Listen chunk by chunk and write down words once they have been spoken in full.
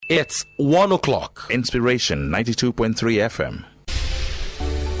It's 1 o'clock. Inspiration 92.3 FM.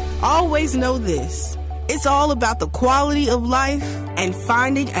 Always know this. It's all about the quality of life and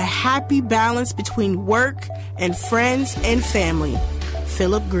finding a happy balance between work and friends and family.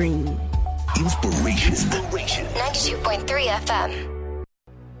 Philip Green. Inspiration 92.3 FM.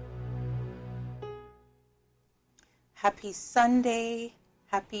 Happy Sunday.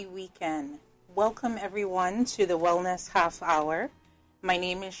 Happy weekend. Welcome everyone to the Wellness Half Hour. My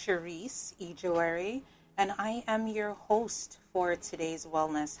name is Sherese Ejawari, and I am your host for today's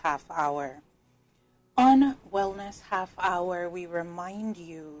Wellness Half Hour. On Wellness Half Hour, we remind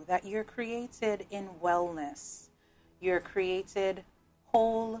you that you're created in wellness. You're created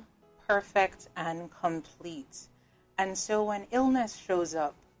whole, perfect, and complete. And so when illness shows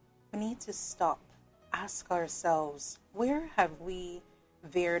up, we need to stop, ask ourselves, where have we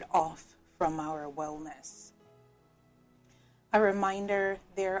veered off from our wellness? A reminder,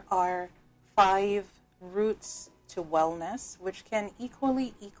 there are 5 routes to wellness, which can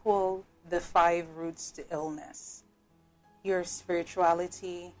equally equal the 5 routes to illness. Your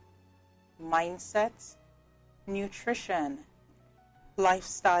spirituality, mindset, nutrition,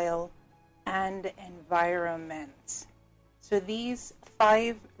 lifestyle, and environment. So these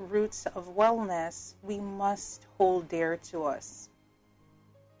 5 routes of wellness we must hold dear to us.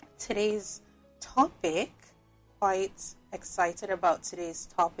 Today's topic, quite excited about today's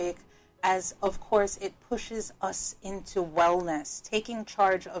topic, as of course it pushes us into wellness, taking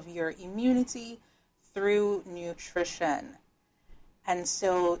charge of your immunity through nutrition. And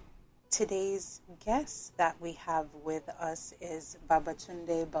so today's guest that we have with us is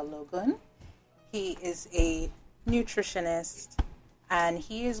Babatunde Balogun. He is a nutritionist, and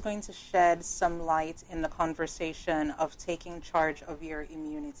he is going to shed some light in the conversation of taking charge of your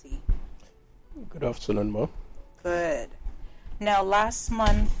immunity. Good afternoon, Ma. Good. Now, last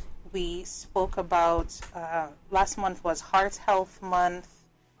month we spoke about, last month was Heart Health Month.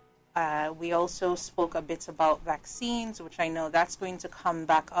 We also spoke a bit about vaccines, which I know that's going to come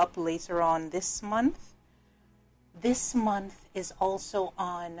back up later on this month. This month is also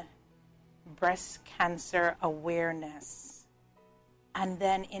on breast cancer awareness. And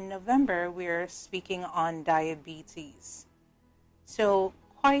then in November, we're speaking on diabetes. So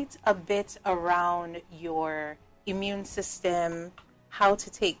quite a bit around your immune system, how to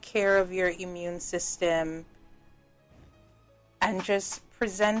take care of your immune system, and just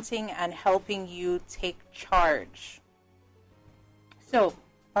presenting and helping you take charge. So,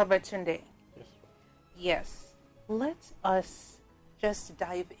 Babatunde, yes, let us just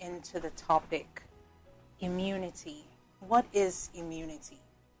dive into the topic, immunity. What is immunity?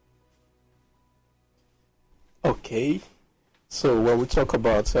 Okay, so when we talk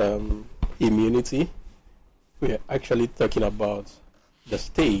about immunity, we are actually talking about the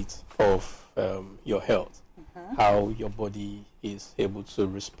state of your health, how your body is able to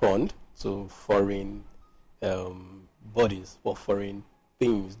respond to foreign bodies or foreign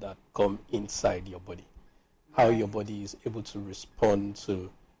things that come inside your body, how your body is able to respond to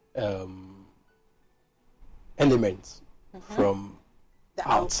elements from the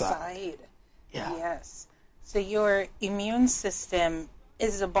outside. Yeah. Yes. So your immune system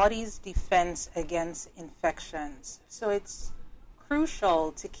is the body's defense against infections. So it's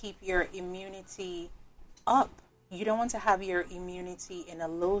crucial to keep your immunity up. You don't want to have your immunity in a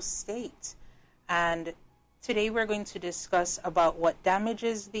low state. And today we're going to discuss about what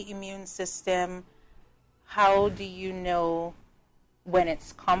damages the immune system, how do you know when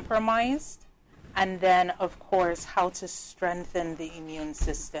it's compromised, and then, of course, how to strengthen the immune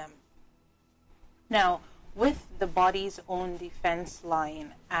system. Now, with the body's own defense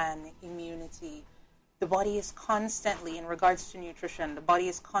line and immunity, the body is constantly, in regards to nutrition, the body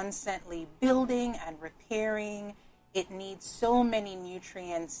is constantly building and repairing. It needs so many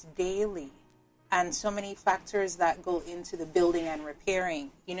nutrients daily and so many factors that go into the building and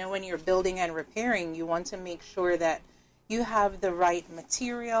repairing. You know, when you're building and repairing, you want to make sure that you have the right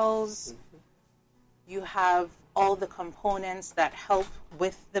materials, you have all the components that help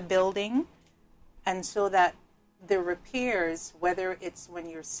with the building, and so that the repairs, whether it's when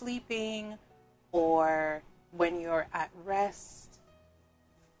you're sleeping or when you're at rest,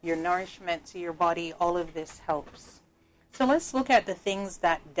 your nourishment to your body, all of this helps. So let's look at the things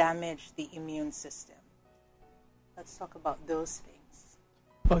that damage the immune system. Let's talk about those things.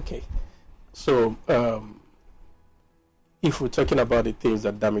 Okay. So if we're talking about the things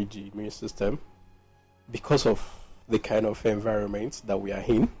that damage the immune system, because of the kind of environment that we are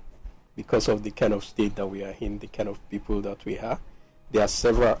in, because of the kind of state that we are in, the kind of people that we are, there are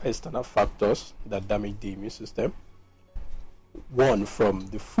several external factors that damage the immune system. one, from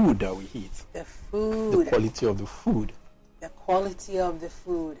the food that we eat. The food. The quality of the food. The quality of the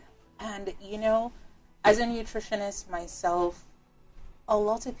food. And, you know, as a nutritionist myself, a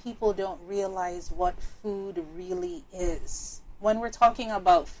lot of people don't realize what food really is. When we're talking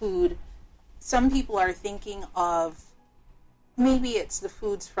about food, some people are thinking of maybe it's the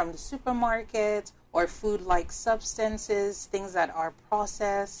foods from the supermarket or food-like substances, things that are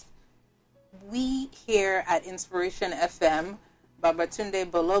processed. We here at Inspiration FM, Babatunde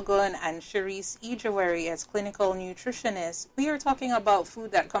Balogun and Sherese as clinical nutritionists, we are talking about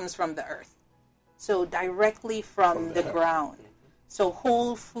food that comes from the earth. So directly from the ground. So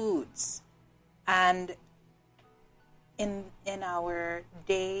whole foods. And in our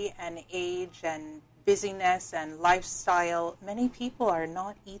day and age and busyness and lifestyle, many people are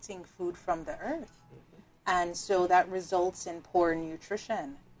not eating food from the earth. And so that results in poor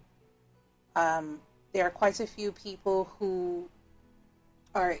nutrition. There are quite a few people who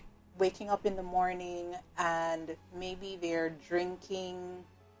are waking up in the morning and maybe they're drinking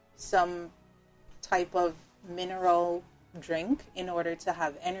some type of mineral drink in order to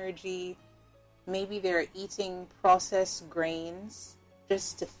have energy. Maybe they're eating processed grains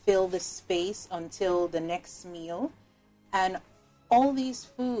just to fill the space until the next meal. And all these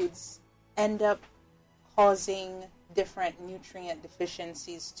foods end up causing different nutrient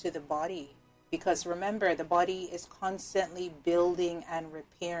deficiencies to the body. Because remember, the body is constantly building and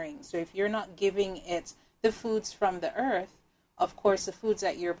repairing. So if you're not giving it the foods from the earth, of course, the foods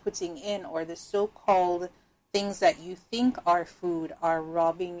that you're putting in, or the so-called things that you think are food, are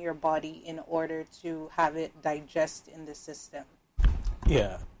robbing your body in order to have it digest in the system.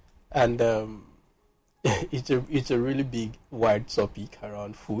 Yeah, and it's a really big, wide topic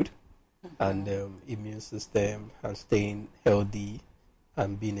around food and immune system and staying healthy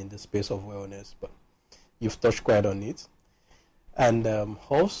and being in the space of wellness. But you've touched quite on it. And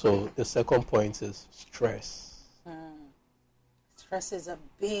also, the second point is stress. Stress is a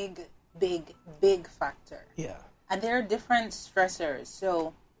big, big, big factor. Yeah. And there are different stressors.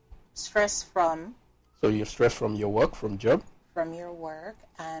 So stress from... So you're stressed from your work, from job? From your work.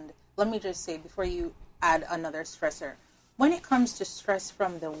 And let me just say, before you add another stressor, when it comes to stress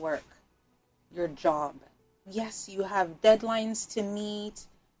from the work, your job, yes, you have deadlines to meet.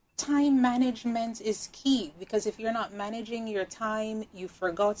 Time management is key, because if you're not managing your time, you've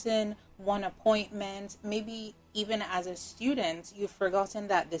forgotten one appointment. Maybe even as a student, you've forgotten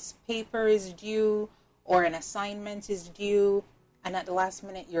that this paper is due or an assignment is due, and at the last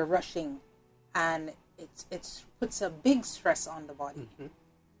minute you're rushing, and it puts a big stress on the body.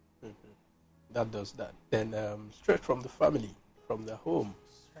 That does that. Then stress from the family, from the home.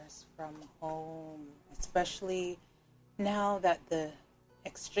 Stress from home, especially now that the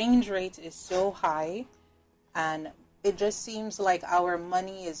exchange rate is so high, and it just seems like our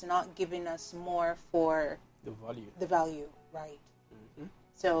money is not giving us more for the value, right?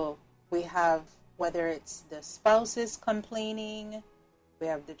 So we have, whether it's the spouses complaining, we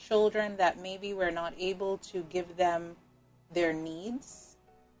have the children that maybe we're not able to give them their needs.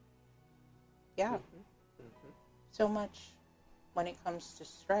 Yeah. So much when it comes to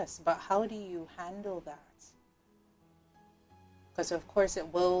stress, but how do you handle that? Because of course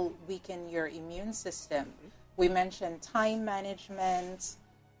it will weaken your immune system. We mentioned time management,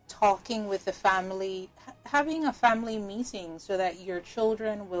 talking with the family, having a family meeting so that your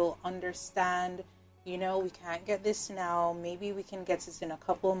children will understand, you know, we can't get this now, maybe we can get this in a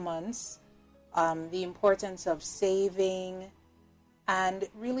couple months. The importance of saving and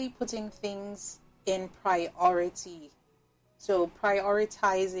really putting things in priority. So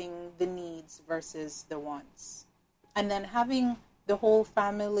prioritizing the needs versus the wants. And then having the whole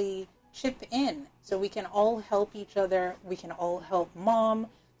family chip in so we can all help each other. We can all help mom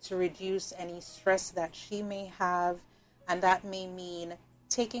to reduce any stress that she may have. And that may mean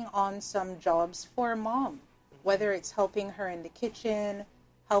taking on some jobs for mom, whether it's helping her in the kitchen,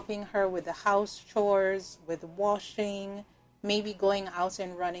 helping her with the house chores, with washing, maybe going out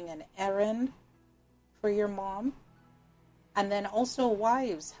and running an errand for your mom. And then also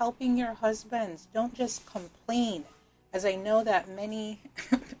wives, helping your husbands. Don't just complain. As I know that many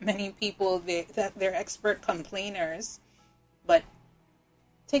people, they're expert complainers, but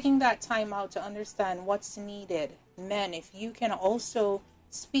taking that time out to understand what's needed. Men, if you can also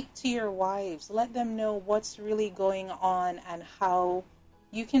speak to your wives, let them know what's really going on and how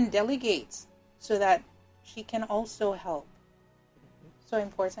you can delegate so that she can also help. So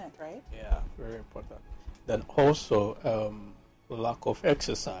important, right? Yeah, very important. Then also lack of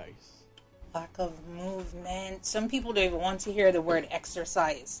exercise. Lack of movement. Some people don't even want to hear the word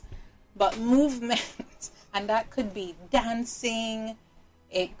exercise. But movement, And that could be dancing,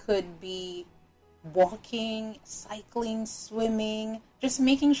 it could be walking, cycling, swimming, just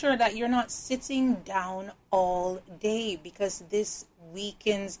making sure that you're not sitting down all day, because this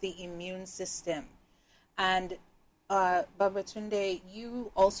weakens the immune system. And Babatunde,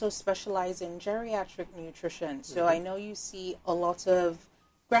 you also specialize in geriatric nutrition. So I know you see a lot of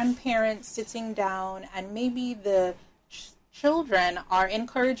grandparents sitting down, and maybe the children are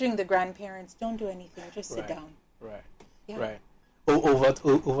encouraging the grandparents, don't do anything, just sit down. Right. Yeah. Right.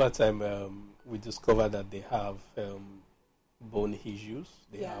 Over time, we discovered that they have bone issues,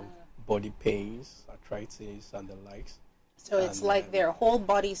 they have body pains, arthritis, and the likes. So it's like their whole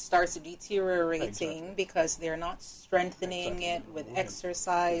body starts deteriorating because they're not strengthening it with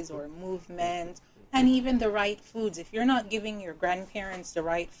exercise or movement, and even the right foods. If you're not giving your grandparents the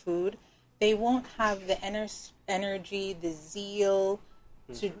right food, they won't have the energy, the zeal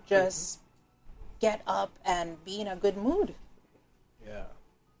to just get up and be in a good mood. Yeah,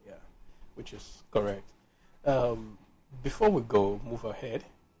 which is correct. Before we move ahead,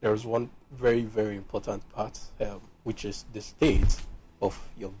 there's one very, very important part, which is the state of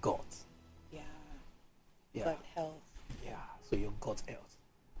your gut. Gut health. Yeah, so your gut health.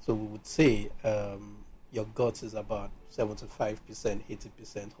 So we would say your gut is about 75%,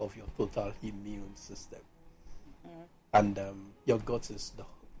 80% of your total immune system. And your gut is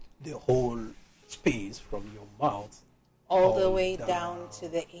the whole space from your mouth all the way down to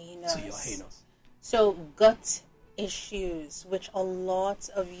the anus. To your anus. So gut issues, which a lot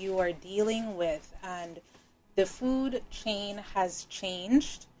of you are dealing with, and the food chain has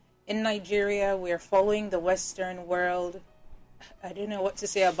changed. In Nigeria, we're following the Western world. I don't know what to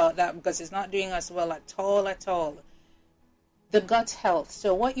say about that, because it's not doing us well at all. The gut health.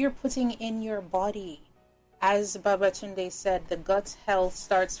 So what you're putting in your body, as Babatunde said, the gut health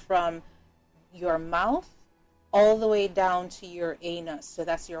starts from your mouth all the way down to your anus. So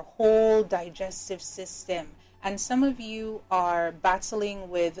that's your whole digestive system. And some of you are battling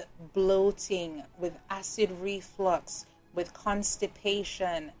with bloating, with acid reflux, with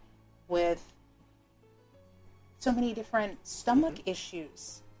constipation, with so many different stomach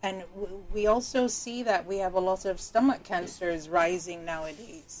issues. And we also see that we have a lot of stomach cancers rising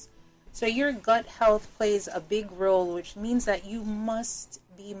nowadays. So your gut health plays a big role, which means that you must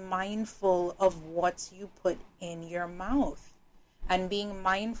be mindful of what you put in your mouth. And being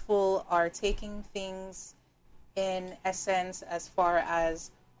mindful are taking things in essence as far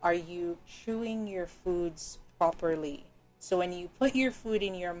as, are you chewing your foods properly? So when you put your food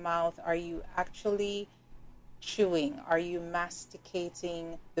in your mouth, are you actually chewing? Are you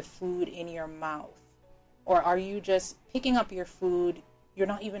masticating the food in your mouth? Or are you just picking up your food? You're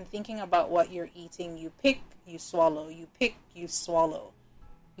not even thinking about what you're eating. You pick, you swallow. You pick, you swallow.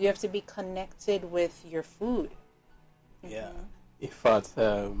 You have to be connected with your food. Yeah. In fact,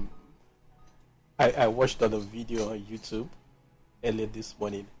 I watched on a video on YouTube earlier this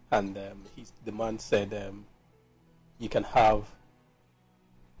morning, and the man said you can have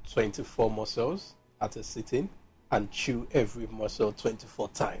 24 muscles at a sitting and chew every muscle 24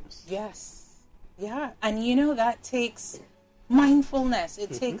 times. Yes. Yeah. And you know, that takes mindfulness.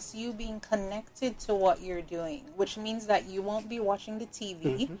 It takes you being connected to what you're doing, which means that you won't be watching the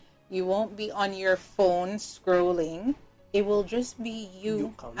TV. You won't be on your phone scrolling. It will just be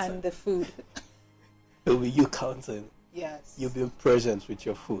you and the food. It will be you counting. Yes. You'll be present with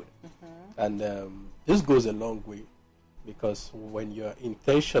your food. And this goes a long way, because when you're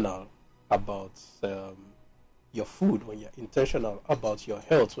intentional about your food, when you're intentional about your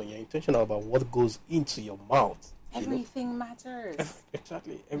health, when you're intentional about what goes into your mouth, everything matters.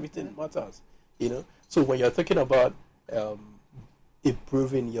 Exactly. Everything matters. So when you're talking about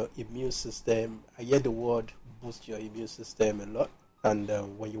improving your immune system, I hear the word boost your immune system a lot. And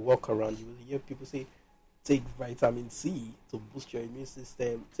when you walk around, you will hear people say, take vitamin C to boost your immune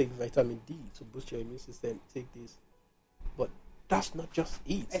system, take vitamin D to boost your immune system, take this. But that's not just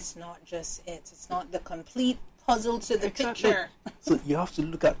it. It's not just it. It's not the complete puzzle to the picture. So you have to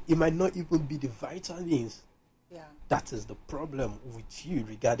look at, it might not even be the vitamins. Yeah. That is the problem with you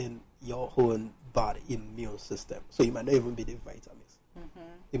regarding your own body immune system. So it might not even be the vitamins.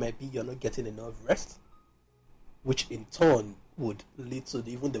 It might be you're not getting enough rest, which in turn would lead to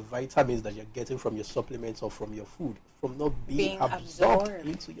even the vitamins that you're getting from your supplements or from your food from not being absorbed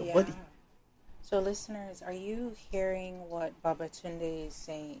into your body. So listeners, are you hearing what Babatunde is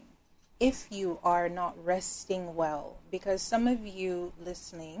saying? If you are not resting well, because some of you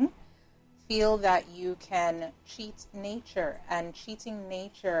listening feel that you can cheat nature, and cheating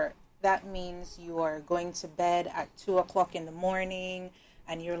nature, that means you are going to bed at 2 o'clock in the morning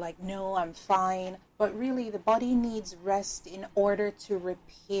and you're like, no, I'm fine. But really, the body needs rest in order to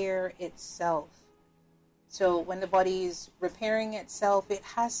repair itself. So when the body is repairing itself, it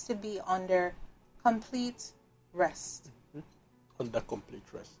has to be under complete rest. Under complete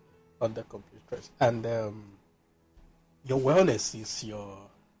rest. Under complete rest. And your wellness is your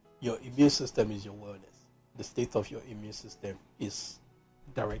immune system is your wellness. The state of your immune system is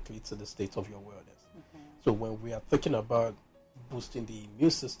directly to the state of your wellness. So when we are thinking about boosting the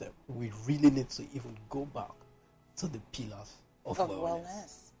immune system, we really need to even go back to the pillars of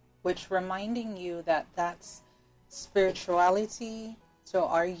wellness. Which reminding you that that's spirituality. So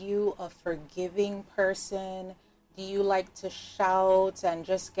are you a forgiving person? Do you like to shout and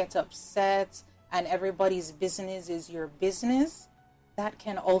just get upset and everybody's business is your business? That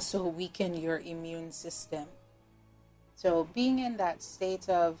can also weaken your immune system. So being in that state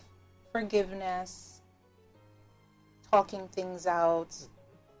of forgiveness, talking things out,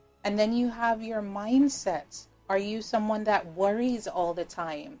 and then you have your mindset. Are you someone that worries all the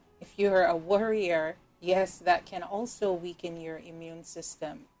time? If you're a worrier, yes, that can also weaken your immune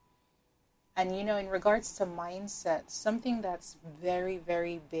system. And you know, in regards to mindset, something that's very,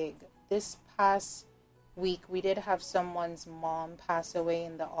 very big. This past week, we did have someone's mom pass away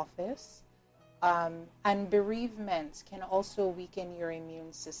in the office. And bereavement can also weaken your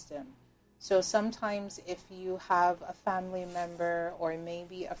immune system. So sometimes if you have a family member or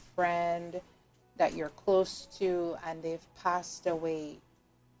maybe a friend that you're close to and they've passed away,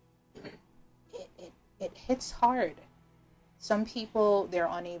 it hits hard. Some people, they're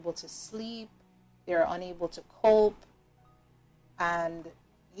unable to sleep, they're unable to cope, and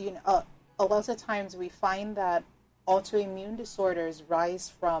you know, a lot of times we find that autoimmune disorders rise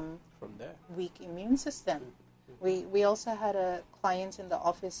from there. Weak immune system. We also had a client in the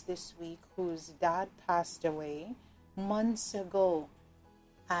office this week whose dad passed away months ago,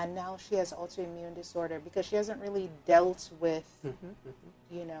 and now she has autoimmune disorder because she hasn't really dealt with,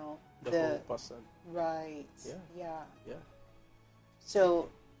 you know, the whole person. Right. Yeah. So,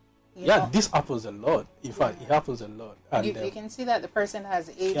 you yeah, know, this happens a lot. In fact, it happens a lot. And you can see that the person has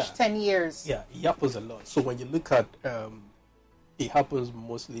aged 10 years. Yeah, it happens a lot. So when you look at it happens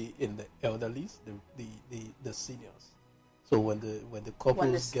mostly in the elderlies, the seniors. So when the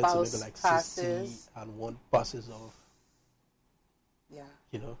couples get to maybe like 60 and one passes off. Yeah.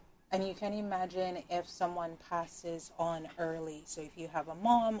 You know. And you can imagine if someone passes on early. So if you have a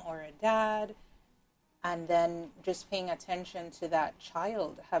mom or a dad, and then just paying attention to that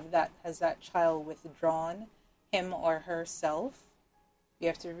child, has that child withdrawn him or herself? You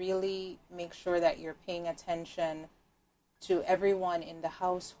have to really make sure that you're paying attention to everyone in the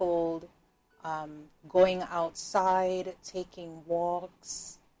household, going outside, taking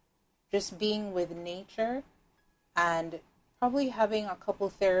walks, just being with nature, and probably having a couple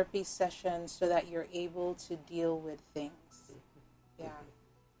therapy sessions so that you're able to deal with things. Yeah.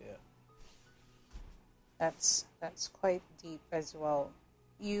 Yeah. That's quite deep as well.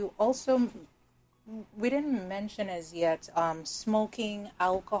 You also, we didn't mention as yet, smoking,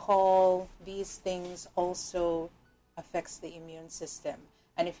 alcohol, these things also affects the immune system.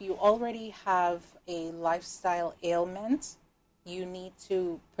 And if you already have a lifestyle ailment, you need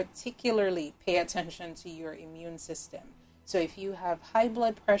to particularly pay attention to your immune system. So if you have high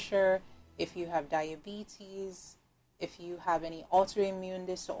blood pressure, if you have diabetes, if you have any autoimmune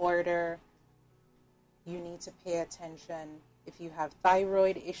disorder, you need to pay attention. If you have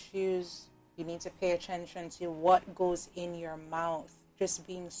thyroid issues, you need to pay attention to what goes in your mouth. Just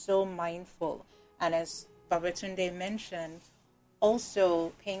being so mindful. And as Babatunde mentioned,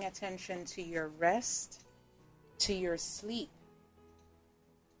 also paying attention to your rest, to your sleep.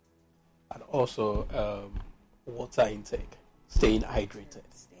 And also water intake, staying hydrated.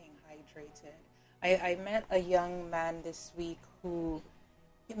 I met a young man this week who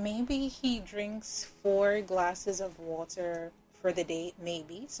maybe he drinks 4 glasses of water for the day,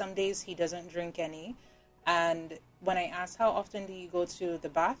 maybe. Some days he doesn't drink any. And when I asked how often do you go to the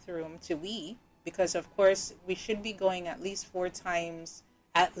bathroom to wee, because of course we should be going at least 4 times,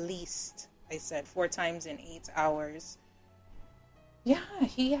 at least, I said 4 times in 8 hours. Yeah,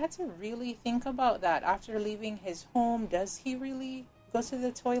 he had to really think about that after leaving his home. Does he really go to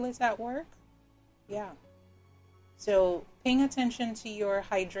the toilet at work? Yeah. So paying attention to your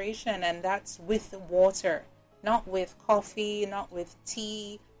hydration, and that's with water, not with coffee, not with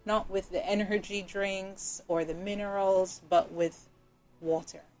tea, not with the energy drinks or the minerals, but with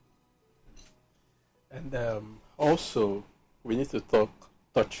water. And also, we need to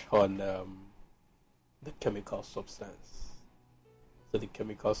touch on the chemical substance. So the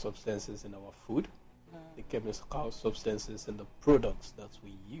chemical substances in our food, the chemical substances in the products that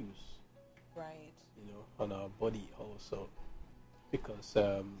we use. Right. on our body also, because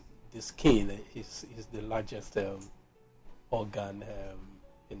the skin is the largest organ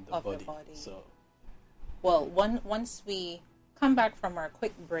in the body. So, well, once we come back from our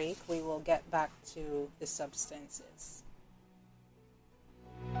quick break, we will get back to the substances.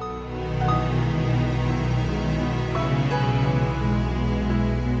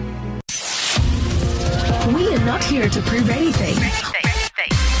 We are not here to prove anything.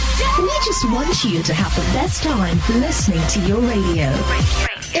 We just want you to have the best time listening to your radio.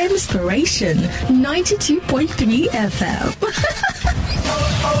 Inspiration 92.3 FM.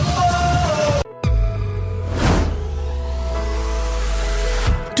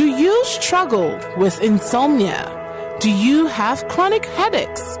 Do you struggle with insomnia? Do you have chronic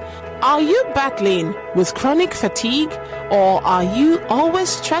headaches? Are you battling with chronic fatigue, or are you always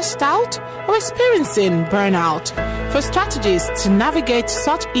stressed out or experiencing burnout? For strategies to navigate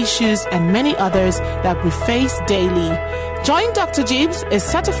such issues and many others that we face daily, join Dr. Gibbs, a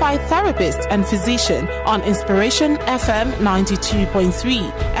certified therapist and physician, on Inspiration FM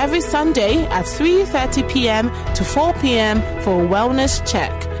 92.3 every Sunday at 3:30 p.m. to 4 p.m. for a wellness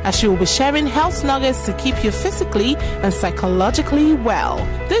check, as she will be sharing health nuggets to keep you physically and psychologically well.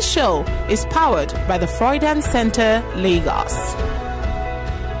 This show is powered by the Freudian Center, Lagos.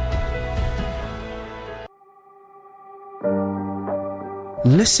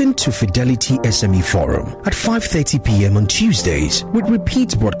 Listen to Fidelity SME Forum at 5:30 p.m. on Tuesdays, with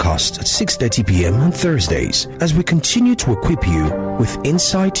repeat broadcasts at 6:30 p.m. on Thursdays, as we continue to equip you with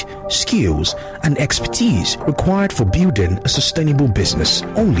insight, skills, and expertise required for building a sustainable business,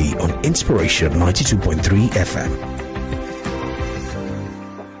 only on Inspiration 92.3 FM.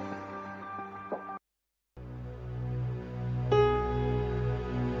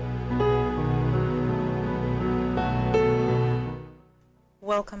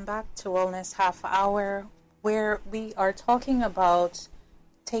 Welcome back to Wellness Half Hour, where we are talking about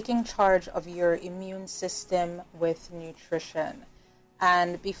taking charge of your immune system with nutrition.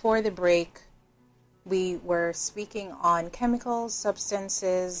 And before the break, we were speaking on chemicals,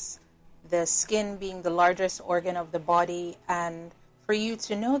 substances, the skin being the largest organ of the body, and for you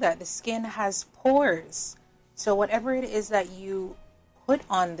to know that the skin has pores. So whatever it is that you put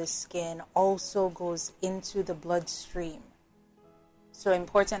on the skin also goes into the bloodstream. So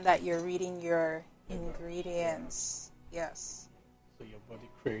important that you're reading your ingredients. Yes. So your body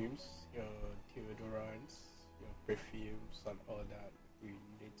creams, your deodorants, your perfumes, and all that, we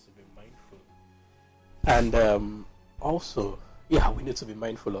need to be mindful. And also, we need to be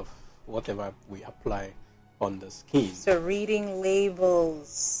mindful of whatever we apply on the skin. So reading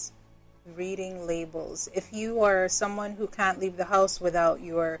labels. If you are someone who can't leave the house without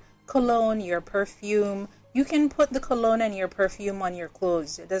your cologne, your perfume, you can put the cologne and your perfume on your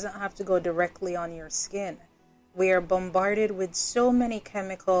clothes. It doesn't have to go directly on your skin. We are bombarded with so many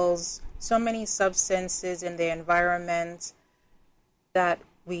chemicals, so many substances in the environment that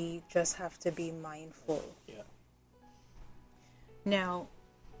we just have to be mindful. Yeah. Now,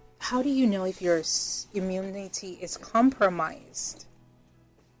 how do you know if your immunity is compromised?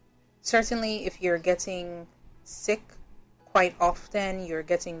 Certainly, if you're getting sick quite often, you're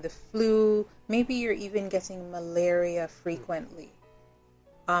getting the flu, maybe you're even getting malaria frequently.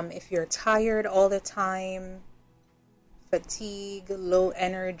 If you're tired all the time, fatigue, low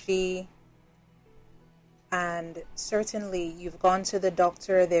energy, and certainly you've gone to the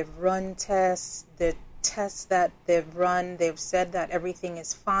doctor, they've run tests, the tests that they've run, they've said that everything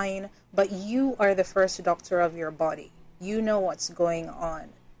is fine, but you are the first doctor of your body. You know what's going on.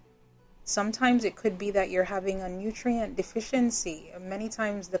 Sometimes it could be that you're having a nutrient deficiency. Many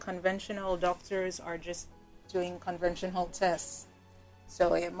times the conventional doctors are just doing conventional tests.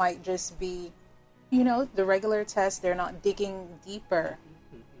 So it might just be, the regular test, they're not digging deeper.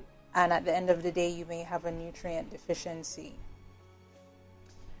 And at the end of the day, you may have a nutrient deficiency.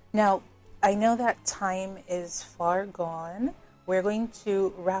 Now, I know that time is far gone. We're going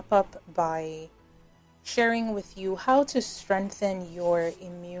to wrap up by sharing with you how to strengthen your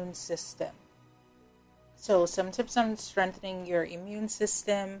immune system. So some tips on strengthening your immune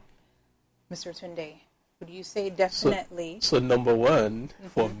system. Mr. Tunde, would you say definitely? So number one,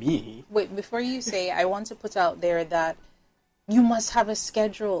 for me... Wait, before you say, I want to put out there that you must have a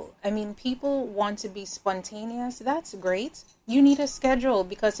schedule. I mean, people want to be spontaneous. That's great. You need a schedule,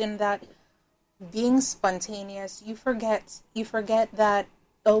 because in that being spontaneous, you forget that,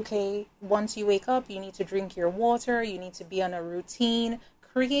 okay, once you wake up, you need to drink your water, you need to be on a routine.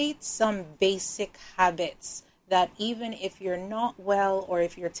 Create some basic habits that even if you're not well or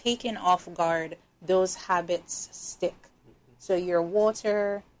if you're taken off guard, those habits stick. So your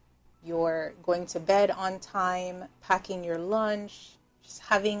water, you're going to bed on time, packing your lunch, just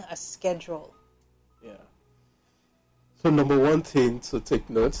having a schedule. Yeah. So number one thing to take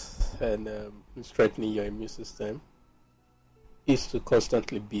note and strengthening your immune system is to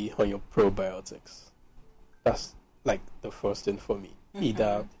constantly be on your probiotics. That's like the first thing for me.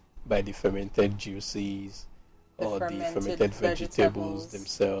 Either by the fermented juices or the fermented vegetables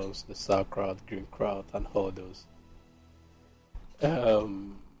themselves, the sauerkraut, green kraut, and all those.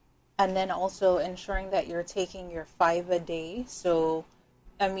 And then also ensuring that you're taking your 5 a day. So,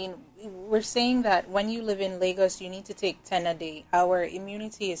 I mean, we're saying that when you live in Lagos, you need to take 10 a day. Our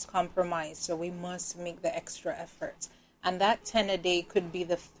immunity is compromised, so we must make the extra effort. And that 10 a day could be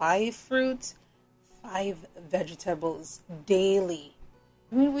the 5 fruits, 5 vegetables daily.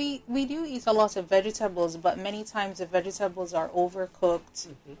 I mean, we do eat a lot of vegetables, but many times the vegetables are overcooked.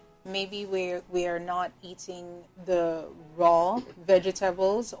 Maybe we are not eating the raw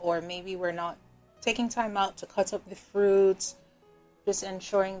vegetables, or maybe we're not taking time out to cut up the fruits. Just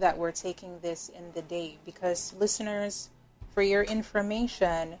ensuring that we're taking this in the day, because listeners, for your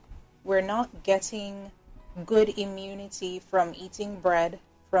information, we're not getting good immunity from eating bread,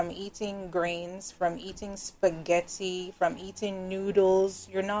 from eating grains, from eating spaghetti, from eating noodles.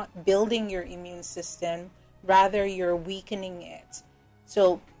 You're not building your immune system, rather you're weakening it.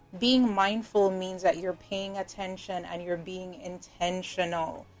 So being mindful means that you're paying attention and you're being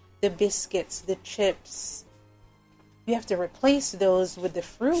intentional. The biscuits, the chips, you have to replace those with the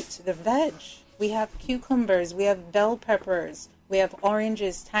fruit, the veg. We have cucumbers, we have bell peppers, we have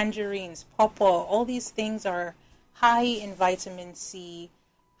oranges, tangerines, pawpaw. All these things are high in vitamin C,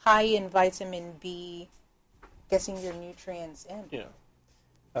 high in vitamin B, getting your nutrients in. Yeah.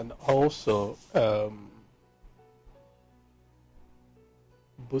 And also,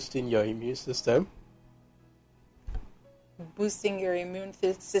 boosting your immune system. Boosting your immune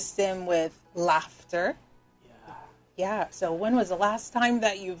system with laughter. Yeah. So when was the last time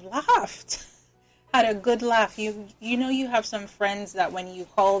that you've laughed? Had a good laugh. You know you have some friends that when you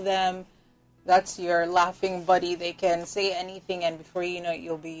call them, that's your laughing buddy. They can say anything, and before you know it,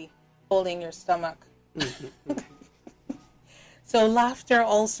 you'll be holding your stomach. So laughter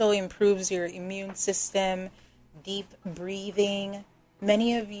also improves your immune system. Deep breathing.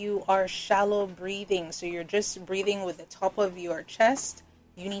 Many of you are shallow breathing, so you're just breathing with the top of your chest.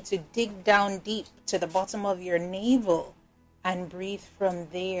 You need to dig down deep to the bottom of your navel and breathe from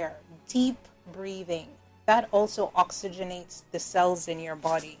there. Deep breathing. That also oxygenates the cells in your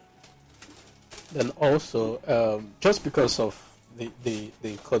body. Then also, just because of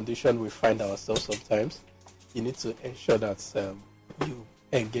the condition we find ourselves sometimes, you need to ensure that you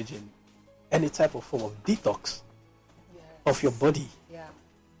engage in any type of form of detox of your body. Yeah.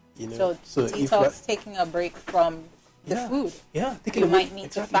 You know, so detox, taking a break from the food. Yeah. You might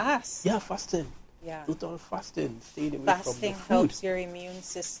need to fast. Yeah, fasting. Yeah. Total fasting. Staying away Fasting from the food. helps your immune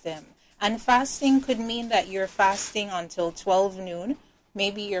system. And fasting could mean that you're fasting until 12 noon.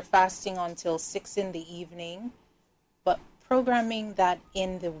 Maybe you're fasting until 6 in the evening. But programming that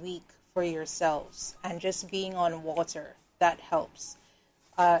in the week for yourselves and just being on water, that helps.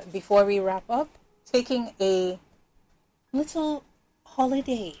 Before we wrap up, taking a little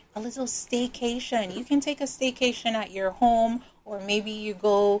holiday, a little staycation. You can take a staycation at your home, or maybe you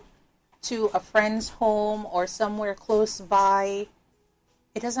go to a friend's home or somewhere close by.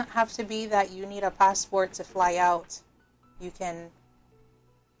 It doesn't have to be that you need a passport to fly out. You can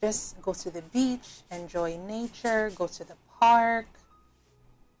just go to the beach, enjoy nature, go to the park.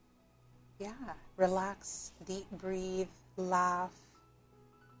 Yeah, relax, deep breathe, laugh.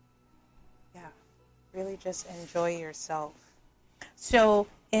 Yeah, really just enjoy yourself. So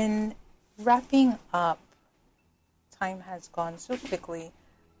in wrapping up, time has gone so quickly.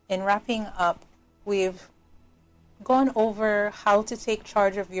 In wrapping up, we've gone over how to take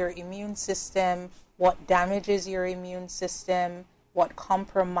charge of your immune system, what damages your immune system, what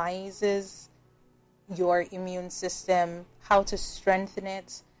compromises your immune system, how to strengthen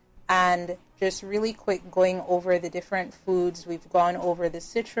it, and just really quick going over the different foods. We've gone over the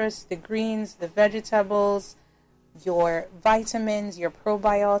citrus, the greens, the vegetables, your vitamins, your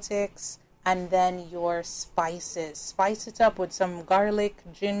probiotics, and then your spices. Spice it up with some garlic,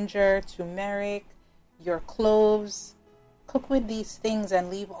 ginger, turmeric, your cloves. Cook with these things and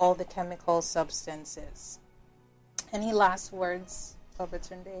leave all the chemical substances. Any last words,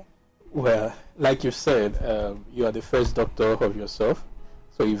 Babatunde? Well, like you said, you are the first doctor of yourself.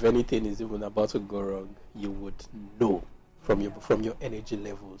 So if anything is even about to go wrong, you would know from your energy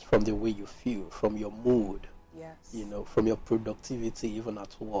levels, from the way you feel, from your mood. Yes. You know, from your productivity, even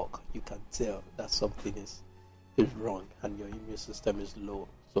at work, you can tell that something is wrong and your immune system is low.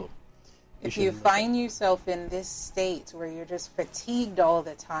 So If you find yourself in this state where you're just fatigued all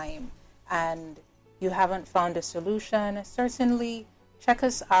the time and you haven't found a solution, certainly check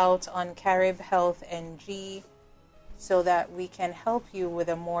us out on Carib Health NG so that we can help you with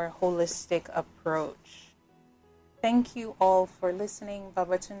a more holistic approach. Thank you all for listening.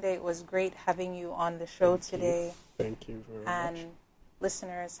 Babatunde, it was great having you on the show today. Thank you very much. And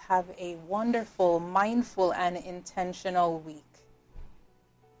listeners, have a wonderful, mindful, and intentional week.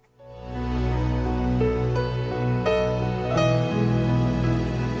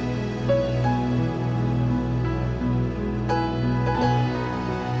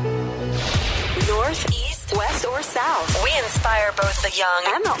 North, east, west, or south. We inspire both the young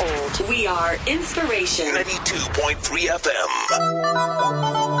and the old. We are Inspiration. 92.3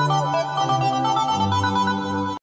 FM.